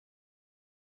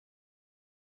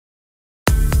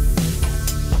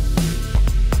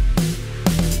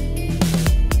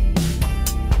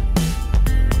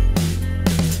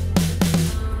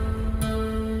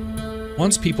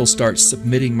once people start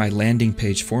submitting my landing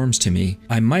page forms to me,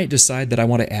 I might decide that I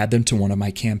want to add them to one of my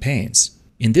campaigns.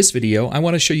 In this video, I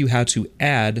want to show you how to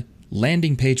add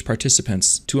landing page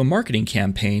participants to a marketing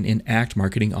campaign in Act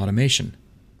Marketing Automation.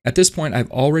 At this point,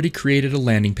 I've already created a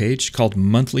landing page called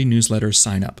Monthly Newsletter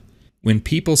Sign Up. When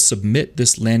people submit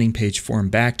this landing page form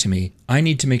back to me, I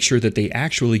need to make sure that they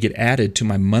actually get added to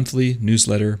my monthly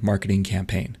newsletter marketing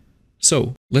campaign.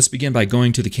 So let's begin by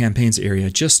going to the campaigns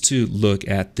area just to look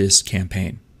at this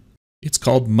campaign. It's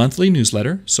called Monthly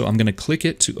Newsletter, so I'm going to click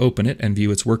it to open it and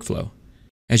view its workflow.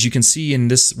 As you can see in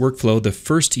this workflow, the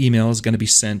first email is going to be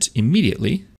sent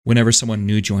immediately whenever someone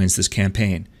new joins this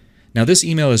campaign. Now this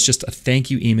email is just a thank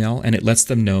you email, and it lets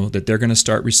them know that they're going to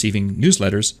start receiving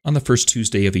newsletters on the first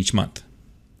Tuesday of each month.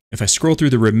 If I scroll through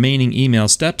the remaining email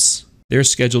steps, they're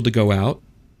scheduled to go out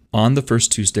on the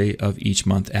first Tuesday of each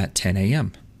month at 10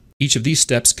 a.m. Each of these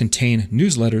steps contain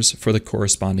newsletters for the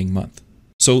corresponding month.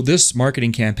 So this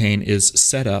marketing campaign is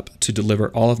set up to deliver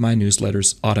all of my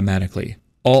newsletters automatically.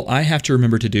 All I have to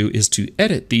remember to do is to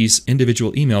edit these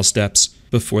individual email steps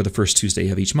before the first Tuesday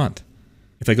of each month.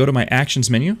 If I go to my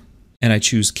Actions menu, and I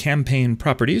choose Campaign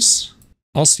Properties,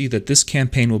 I'll see that this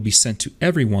campaign will be sent to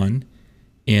everyone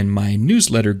in my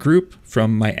newsletter group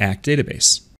from my Act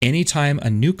database. Anytime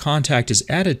a new contact is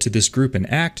added to this group in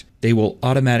Act, they will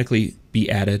automatically be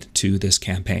added to this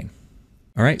campaign.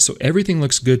 All right, so everything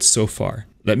looks good so far.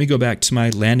 Let me go back to my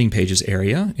landing pages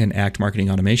area in Act Marketing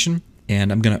Automation,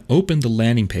 and I'm going to open the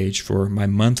landing page for my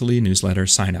monthly newsletter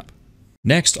sign up.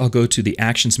 Next, I'll go to the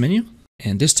Actions menu,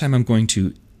 and this time I'm going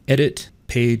to Edit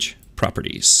Page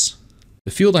Properties.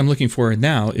 The field I'm looking for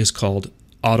now is called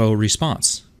Auto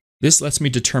Response. This lets me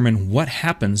determine what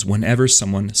happens whenever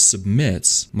someone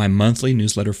submits my monthly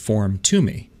newsletter form to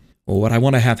me. Well, what I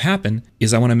want to have happen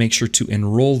is I want to make sure to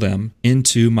enroll them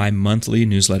into my monthly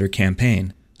newsletter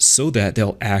campaign so that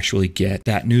they'll actually get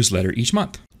that newsletter each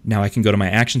month. Now I can go to my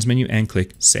Actions menu and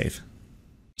click Save.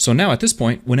 So now at this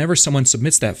point, whenever someone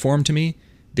submits that form to me,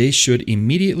 they should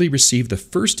immediately receive the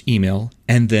first email,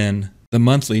 and then the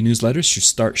monthly newsletters should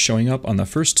start showing up on the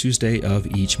first Tuesday of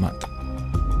each month.